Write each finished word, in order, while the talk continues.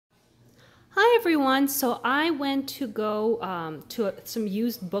everyone. So I went to go to some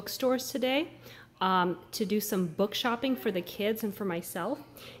used bookstores today to do some book shopping for the kids and for myself.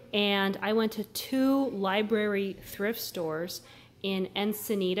 And I went to two library thrift stores in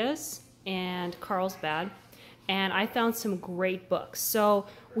Encinitas and Carlsbad. And I found some great books. So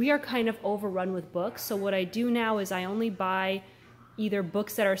we are kind of overrun with books. So what I do now is I only buy either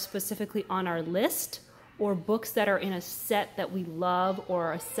books that are specifically on our list or books that are in a set that we love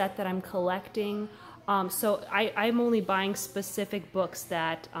or a set that I'm collecting. So I'm only buying specific books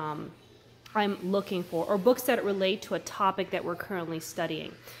that I'm looking for, or books that relate to a topic that we're currently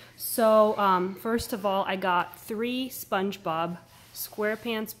studying. So first of all, I got 3 SpongeBob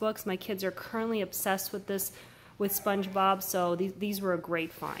SquarePants books. My kids are currently obsessed with SpongeBob, so these were a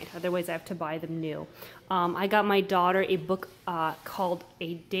great find. Otherwise, I have to buy them new. I got my daughter a book called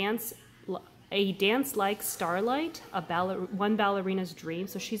A Dance Like Starlight, One Ballerina's Dream.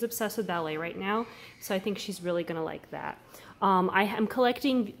 So she's obsessed with ballet right now, so I think she's really gonna like that. I am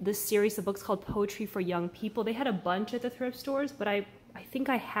collecting this series of books called Poetry for Young People. They had a bunch at the thrift stores, but I think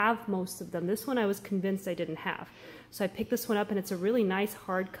I have most of them. This one I was convinced I didn't have. So I picked this one up, and it's a really nice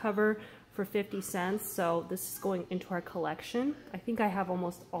hardcover for 50 cents. So this is going into our collection. I think I have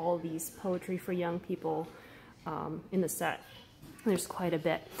almost all these Poetry for Young People in the set. There's quite a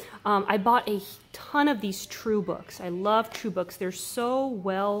bit. I bought a ton of these True books. I love True books. They're so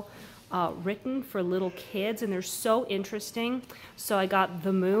well written for little kids, and they're so interesting. So I got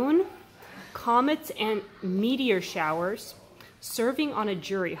The Moon, Comets and Meteor Showers, Serving on a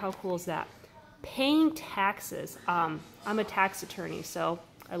Jury. How cool is that? Paying Taxes. I'm a tax attorney, so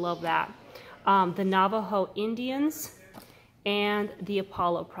I love that. The Navajo Indians and The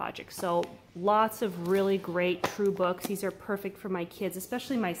Apollo Project. So lots of really great True books. These are perfect for my kids,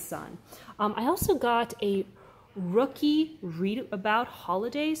 especially my son. I also got a Rookie Read About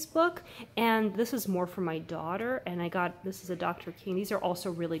Holidays book, and this is more for my daughter, and this is a Dr. King. These are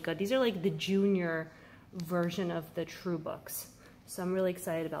also really good. These are like the junior version of the True books, so I'm really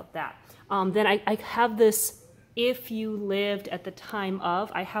excited about that. Then I have this If You Lived at the Time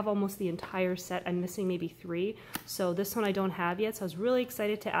Of. I have almost the entire set. I'm missing maybe 3, so this one I don't have yet, so I was really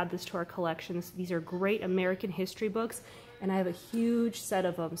excited to add this to our collection. These are great American history books, and I have a huge set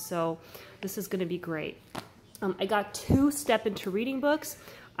of them, so this is going to be great. I got 2 Step Into Reading books.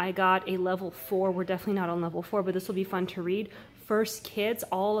 I got a level 4. We're definitely not on level 4, but this will be fun to read. First Kids,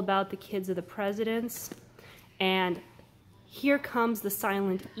 all about the kids of the presidents. And Here Comes the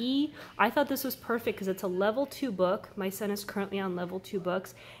Silent E. I thought this was perfect because it's a level 2 book. My son is currently on level 2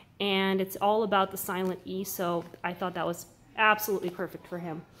 books, and it's all about the silent E, so I thought that was absolutely perfect for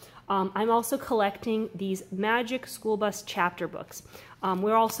him. I'm also collecting these Magic School Bus chapter books.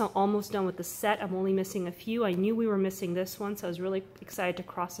 We're also almost done with the set. I'm only missing a few. I knew we were missing this one, so I was really excited to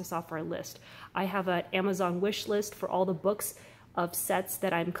cross this off our list. I have an Amazon wish list for all the books of sets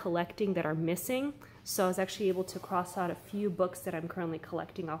that I'm collecting that are missing, so I was actually able to cross out a few books that I'm currently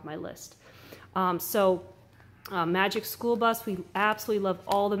collecting off my list. Magic School Bus, we absolutely love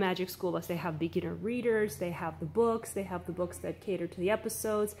all the Magic School Bus. They have beginner readers, they have the books that cater to the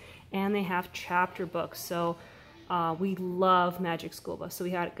episodes, and they have chapter books. So we love Magic School Bus. So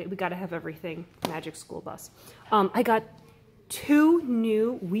we got to have everything Magic School Bus. I got 2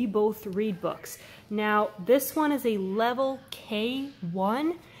 new We Both Read books. Now this one is a level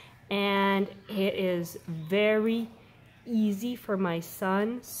K1, and it is very easy for my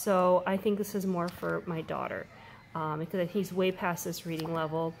son, so I think this is more for my daughter because he's way past this reading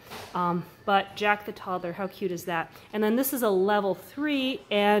level. But Jack the Toddler, how cute is that? And then this is a level 3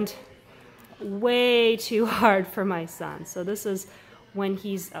 and way too hard for my son. So this is when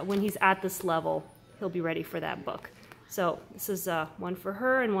he's at this level, he'll be ready for that book. So this is one for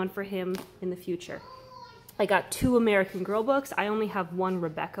her and one for him in the future. I got 2 American Girl books. I only have 1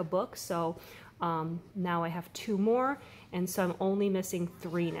 Rebecca book, so now I have 2 more, and so I'm only missing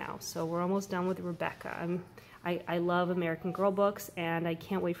 3 now. So we're almost done with Rebecca. I love American Girl books, and I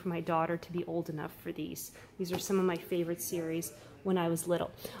can't wait for my daughter to be old enough for these. These are some of my favorite series when I was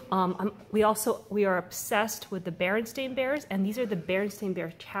little. We are obsessed with the Berenstain Bears, and these are the Berenstain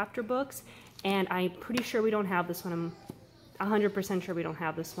Bears chapter books, and I'm pretty sure we don't have this one. I'm 100% sure we don't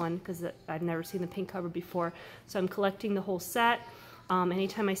have this one because I've never seen the pink cover before. So I'm collecting the whole set.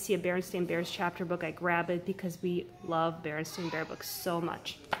 Anytime I see a Berenstain Bears chapter book, I grab it because we love Berenstain Bear books so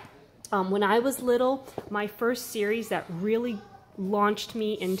much. When I was little, my first series that really launched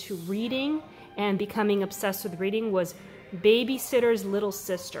me into reading and becoming obsessed with reading was Babysitter's Little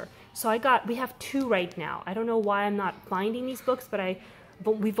Sister. So we have 2 right now. I don't know why I'm not finding these books, but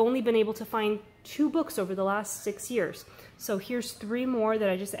we've only been able to find 2 books over the last 6 years. So here's 3 more that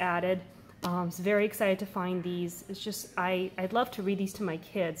I just added. I was very excited to find these. It's just, I'd love to read these to my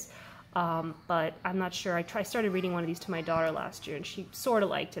kids, but I'm not sure. I started reading one of these to my daughter last year, and she sort of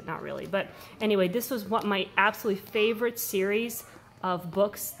liked it, not really. But anyway, this was my absolutely favorite series of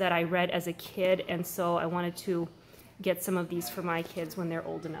books that I read as a kid, and so I wanted to get some of these for my kids when they're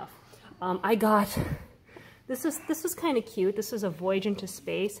old enough. I got, this was kind of cute. This is A Voyage into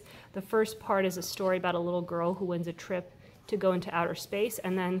Space. The first part is a story about a little girl who wins a trip to go into outer space,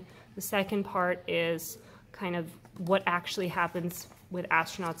 and then the second part is kind of what actually happens with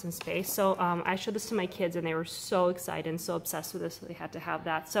astronauts in space. So I showed this to my kids, and they were so excited and so obsessed with this, so they had to have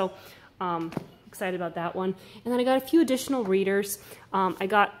that. So excited about that one. And then I got a few additional readers. I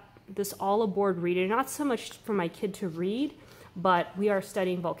got this All Aboard reader, not so much for my kid to read, but we are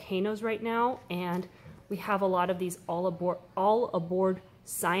studying volcanoes right now, and we have a lot of these all aboard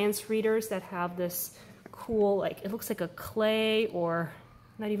science readers that have this cool, like, it looks like a clay, or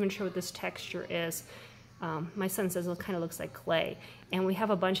I'm not even sure what this texture is. My son says it kind of looks like clay. And we have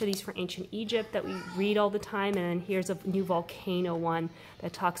a bunch of these for ancient Egypt that we read all the time, and then here's a new volcano one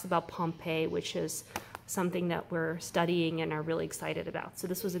that talks about Pompeii, which is something that we're studying and are really excited about. So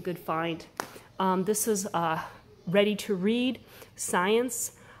this was a good find. This is Ready to Read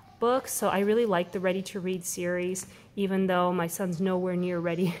science books. So I really like the Ready to Read series, even though my son's nowhere near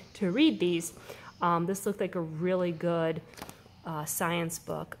ready to read these. This looked like a really good science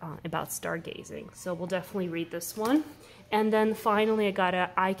book about stargazing. So we'll definitely read this one. And then finally I got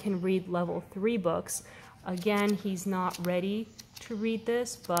a I Can Read Level 3 books. Again, he's not ready to read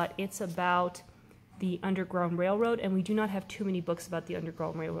this, but it's about the Underground Railroad, and we do not have too many books about the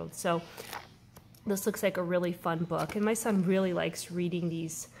Underground Railroad. So this looks like a really fun book, and my son really likes reading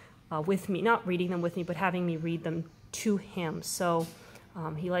these with me, not reading them with me, but having me read them to him. So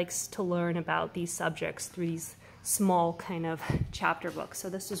he likes to learn about these subjects through these small kind of chapter books. So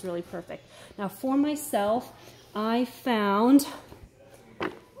this is really perfect. Now for myself, I found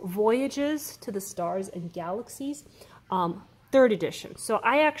Voyages to the Stars and Galaxies, 3rd edition. So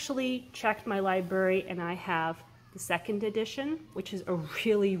I actually checked my library, and I have the 2nd edition, which is a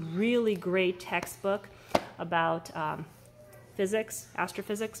really, really great textbook about physics,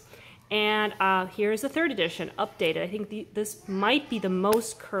 astrophysics. And here's the 3rd edition, updated. I think this might be the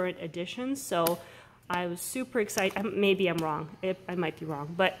most current edition, so I was super excited. Maybe I'm wrong. I might be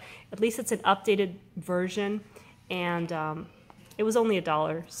wrong, but at least it's an updated version, and it was only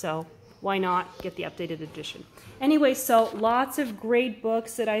 $1, so why not get the updated edition? Anyway, so lots of great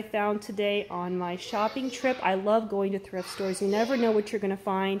books that I found today on my shopping trip. I love going to thrift stores. You never know what you're going to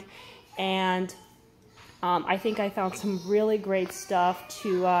find, and I think I found some really great stuff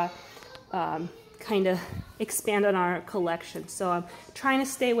to kind of expand on our collection. So I'm trying to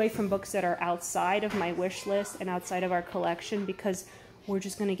stay away from books that are outside of my wish list and outside of our collection, because we're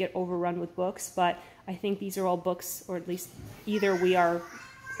just going to get overrun with books. But I think these are all books, or at least either we are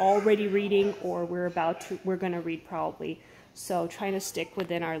already reading or we're going to read probably. So trying to stick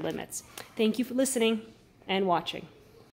within our limits. Thank you for listening and watching.